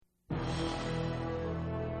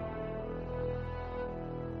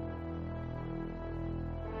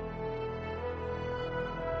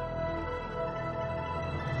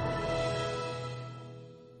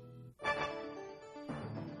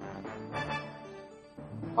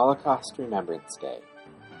Holocaust Remembrance Day.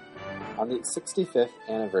 On the 65th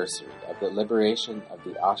anniversary of the liberation of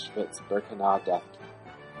the Auschwitz-Birkenau death camp,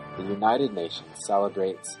 the United Nations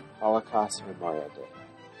celebrates Holocaust Memorial Day,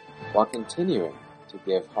 while continuing to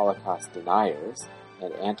give Holocaust deniers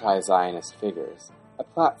and anti-Zionist figures a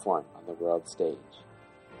platform on the world stage.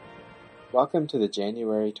 Welcome to the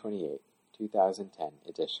January 28, 2010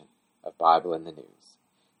 edition of Bible in the News.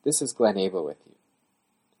 This is Glenn Abel with you.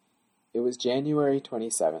 It was January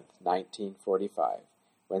 27, 1945,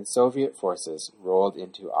 when Soviet forces rolled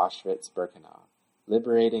into Auschwitz-Birkenau,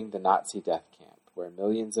 liberating the Nazi death camp where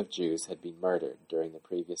millions of Jews had been murdered during the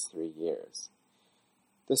previous 3 years.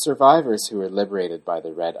 The survivors who were liberated by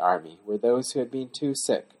the Red Army were those who had been too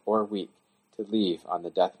sick or weak to leave on the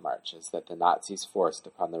death marches that the Nazis forced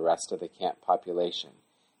upon the rest of the camp population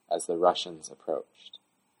as the Russians approached.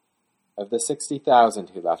 Of the 60,000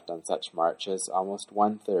 who left on such marches, almost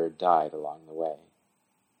one-third died along the way.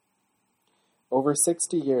 Over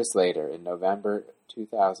 60 years later, in November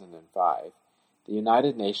 2005, the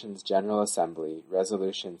United Nations General Assembly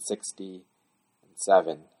Resolution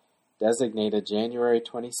 67 designated January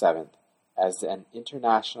 27th as an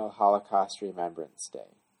International Holocaust Remembrance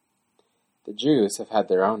Day. The Jews have had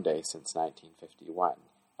their own day since 1951,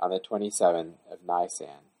 on the 27th of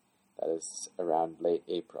Nisan, that is around late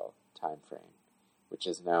April time frame, which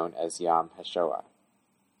is known as Yom HaShoah.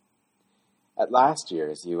 At last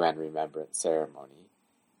year's UN Remembrance Ceremony,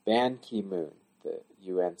 Ban Ki-moon, the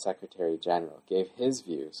UN Secretary General, gave his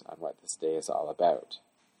views on what this day is all about.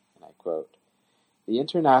 And I quote, "The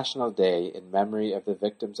International Day in memory of the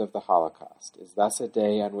victims of the Holocaust is thus a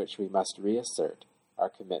day on which we must reassert our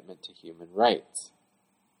commitment to human rights."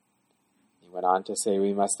 He went on to say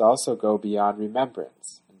we must also go beyond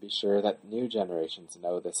remembrance and be sure that new generations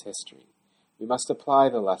know this history. We must apply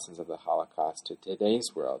the lessons of the Holocaust to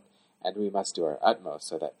today's world, and we must do our utmost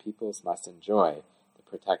so that peoples must enjoy the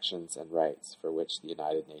protections and rights for which the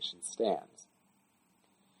United Nations stands.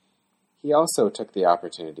 He also took the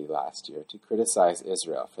opportunity last year to criticize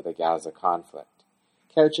Israel for the Gaza conflict,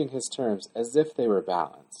 couching his terms as if they were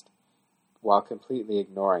balanced, while completely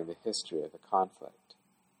ignoring the history of the conflict.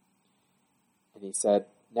 And he said,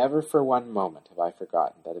 "Never for one moment have I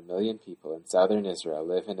forgotten that 1 million people in southern Israel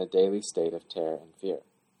live in a daily state of terror and fear.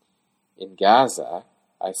 In Gaza,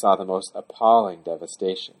 I saw the most appalling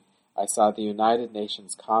devastation. I saw the United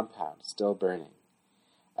Nations compound still burning.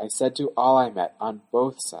 I said to all I met on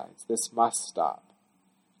both sides, this must stop.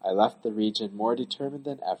 I left the region more determined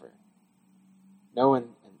than ever. No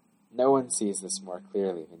one sees this more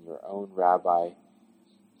clearly than your own Rabbi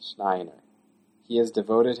Schneier. He has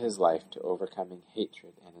devoted his life to overcoming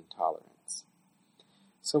hatred and intolerance."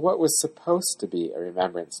 So what was supposed to be a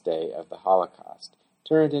Remembrance Day of the Holocaust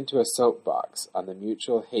turned into a soapbox on the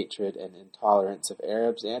mutual hatred and intolerance of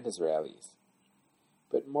Arabs and Israelis.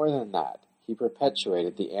 But more than that, he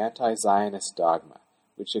perpetuated the anti-Zionist dogma,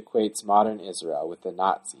 which equates modern Israel with the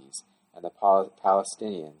Nazis and the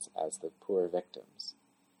Palestinians as the poor victims.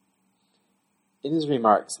 In his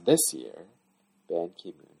remarks this year, Ban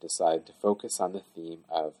Ki-moon decided to focus on the theme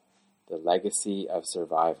of the legacy of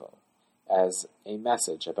survival as a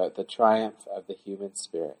message about the triumph of the human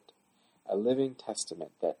spirit, a living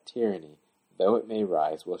testament that tyranny, though it may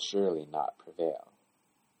rise, will surely not prevail.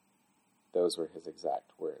 Those were his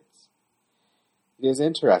exact words. It is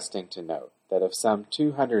interesting to note that of some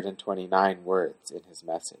 229 words in his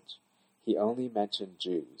message, he only mentioned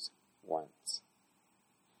Jews once.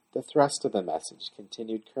 The thrust of the message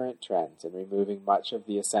continued current trends in removing much of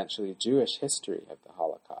the essentially Jewish history of the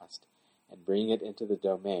Holocaust and bringing it into the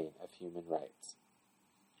domain of human rights.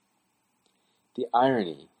 The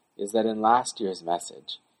irony is that in last year's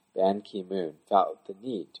message, Ban Ki-moon felt the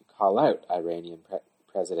need to call out Iranian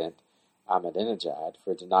President Ahmadinejad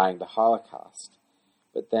for denying the Holocaust,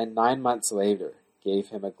 but then 9 months later gave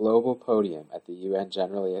him a global podium at the UN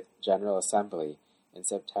General Assembly in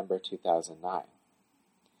September 2009.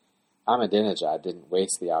 Ahmadinejad didn't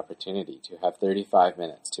waste the opportunity to have 35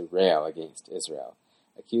 minutes to rail against Israel,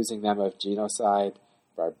 accusing them of genocide,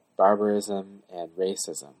 barbarism, and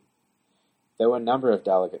racism. Though a number of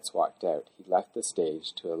delegates walked out, he left the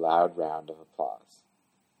stage to a loud round of applause.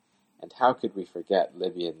 And how could we forget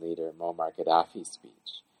Libyan leader Muammar Gaddafi's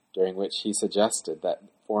speech, during which he suggested that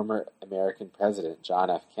former American President John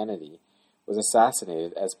F. Kennedy was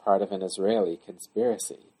assassinated as part of an Israeli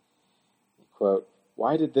conspiracy. Quote,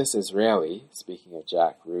 "Why did this Israeli," speaking of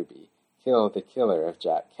Jack Ruby, "kill the killer of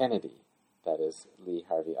Jack Kennedy?" That is, Lee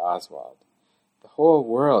Harvey Oswald. "The whole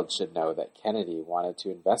world should know that Kennedy wanted to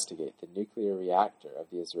investigate the nuclear reactor of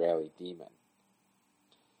the Israeli demon."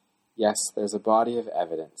 Yes, there's a body of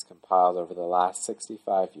evidence compiled over the last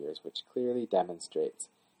 65 years which clearly demonstrates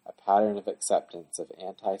a pattern of acceptance of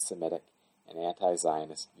anti-Semitic and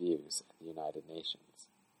anti-Zionist views at the United Nations.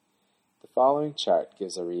 The following chart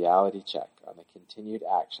gives a reality check on the continued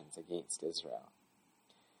actions against Israel.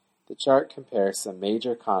 The chart compares some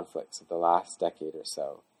major conflicts of the last decade or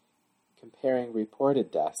so, comparing reported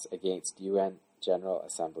deaths against UN General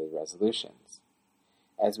Assembly resolutions.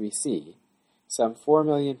 As we see, some 4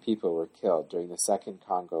 million people were killed during the Second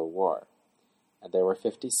Congo War, and there were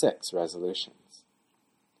 56 resolutions.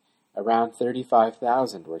 Around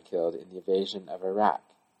 35,000 were killed in the invasion of Iraq,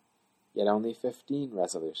 yet only 15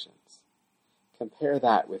 resolutions. Compare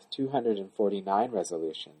that with 249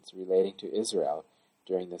 resolutions relating to Israel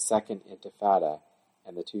during the Second Intifada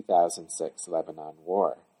and the 2006 Lebanon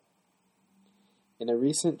War. In a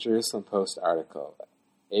recent Jerusalem Post article,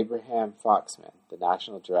 Abraham Foxman, the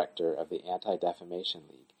National Director of the Anti-Defamation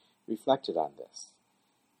League, reflected on this.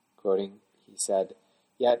 Quoting, he said,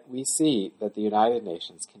 "Yet we see that the United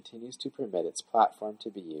Nations continues to permit its platform to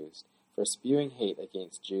be used for spewing hate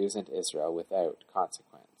against Jews and Israel without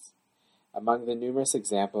consequence. Among the numerous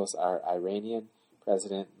examples are Iranian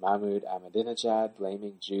President Mahmoud Ahmadinejad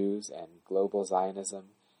blaming Jews and global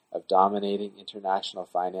Zionism of dominating international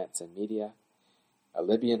finance and media, a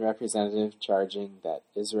Libyan representative charging that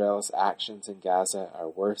Israel's actions in Gaza are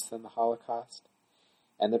worse than the Holocaust,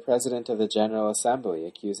 and the President of the General Assembly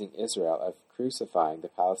accusing Israel of crucifying the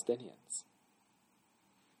Palestinians."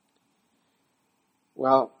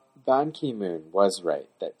 Well, Ban Ki-moon was right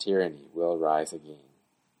that tyranny will rise again,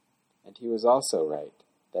 and he was also right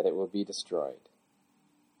that it will be destroyed.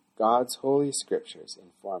 God's holy scriptures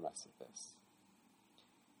inform us of this.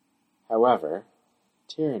 However,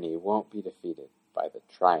 tyranny won't be defeated by the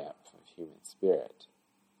triumph of human spirit,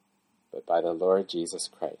 but by the Lord Jesus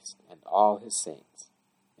Christ and all his saints.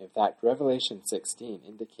 In fact, Revelation 16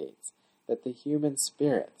 indicates that the human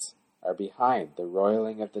spirits are behind the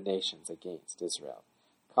roiling of the nations against Israel,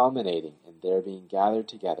 culminating in their being gathered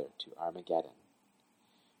together to Armageddon.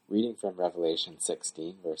 Reading from Revelation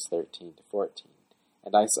 16, verse 13 to 14,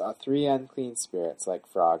 "And I saw 3 unclean spirits like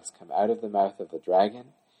frogs come out of the mouth of the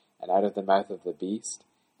dragon, and out of the mouth of the beast,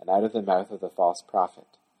 and out of the mouth of the false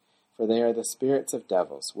prophet. For they are the spirits of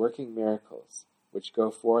devils, working miracles, which go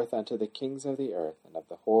forth unto the kings of the earth and of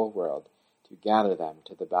the whole world, to gather them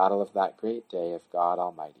to the battle of that great day of God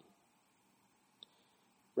Almighty."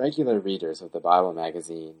 Regular readers of the Bible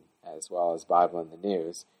magazine, as well as Bible in the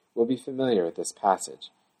News, will be familiar with this passage,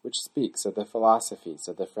 which speaks of the philosophies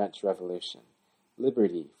of the French Revolution,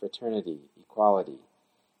 liberty, fraternity, equality,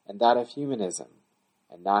 and that of humanism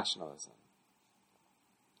and nationalism.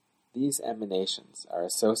 These emanations are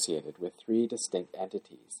associated with 3 distinct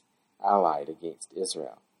entities allied against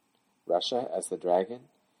Israel: Russia as the dragon,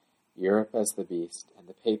 Europe as the beast, and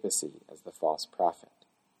the papacy as the false prophet.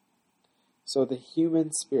 So the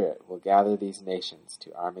human spirit will gather these nations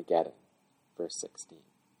to Armageddon, verse 16.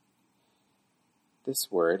 This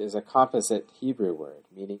word is a composite Hebrew word,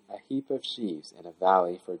 meaning a heap of sheaves in a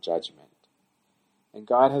valley for judgment. And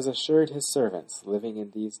God has assured his servants living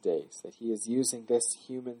in these days that he is using this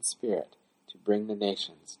human spirit to bring the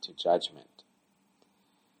nations to judgment.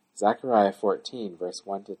 Zechariah 14, verse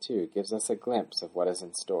 1-2, gives us a glimpse of what is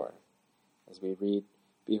in store. As we read,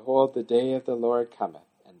 "Behold, the day of the Lord cometh,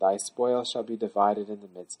 and thy spoil shall be divided in the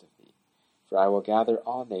midst of thee. For I will gather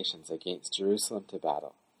all nations against Jerusalem to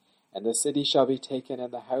battle. And the city shall be taken,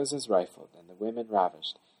 and the houses rifled, and the women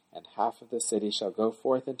ravished, and half of the city shall go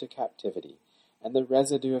forth into captivity, and the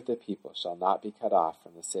residue of the people shall not be cut off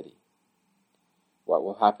from the city." What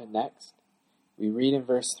will happen next? We read in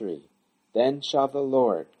verse 3, "Then shall the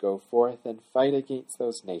Lord go forth and fight against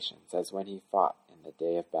those nations as when he fought in the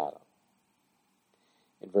day of battle."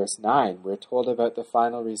 In verse 9, we're told about the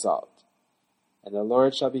final result. "And the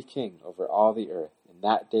Lord shall be king over all the earth. In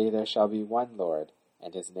that day there shall be one Lord,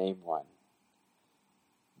 and his name one."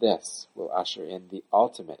 This will usher in the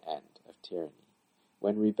ultimate end of tyranny,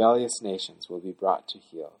 when rebellious nations will be brought to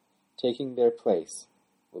heel. Taking their place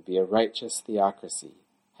will be a righteous theocracy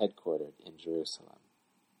headquartered in Jerusalem.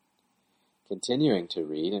 Continuing to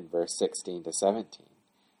read in verse 16-17,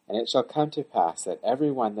 "And it shall come to pass that every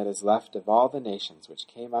one that is left of all the nations which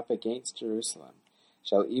came up against Jerusalem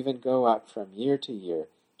shall even go up from year to year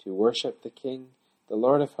to worship the King, the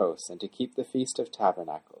Lord of hosts, and to keep the Feast of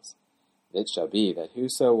Tabernacles. And it shall be that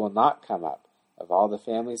whoso will not come up of all the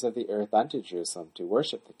families of the earth unto Jerusalem to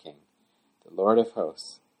worship the King, the Lord of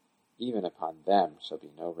hosts, even upon them shall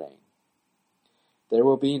be no rain." There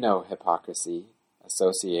will be no hypocrisy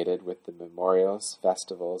associated with the memorials,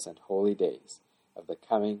 festivals, and holy days of the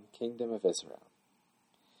coming kingdom of Israel.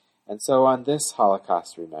 And so on this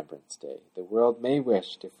Holocaust Remembrance Day, the world may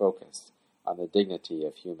wish to focus on the dignity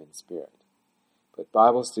of human spirit. But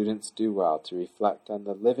Bible students do well to reflect on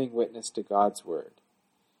the living witness to God's Word.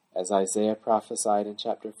 As Isaiah prophesied in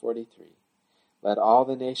chapter 43, "Let all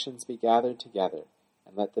the nations be gathered together,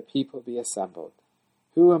 and let the people be assembled.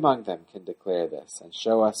 Who among them can declare this, and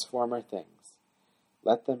show us former things?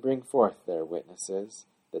 Let them bring forth their witnesses,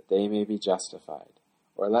 that they may be justified.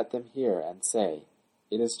 Or let them hear and say,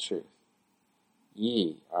 It is truth.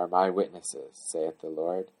 Ye are my witnesses, saith the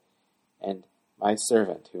Lord, and my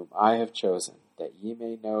servant whom I have chosen, that ye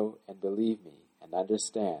may know and believe me, and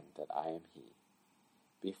understand that I am he.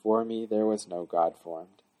 Before me there was no God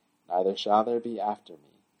formed, neither shall there be after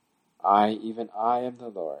me. I, even I, am the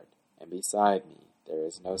Lord, and beside me there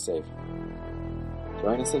is no Savior."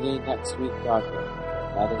 Join us again next week, God willing, for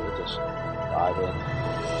another edition of Bible in the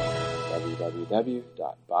News.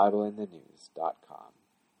 www.bibleinthenews.com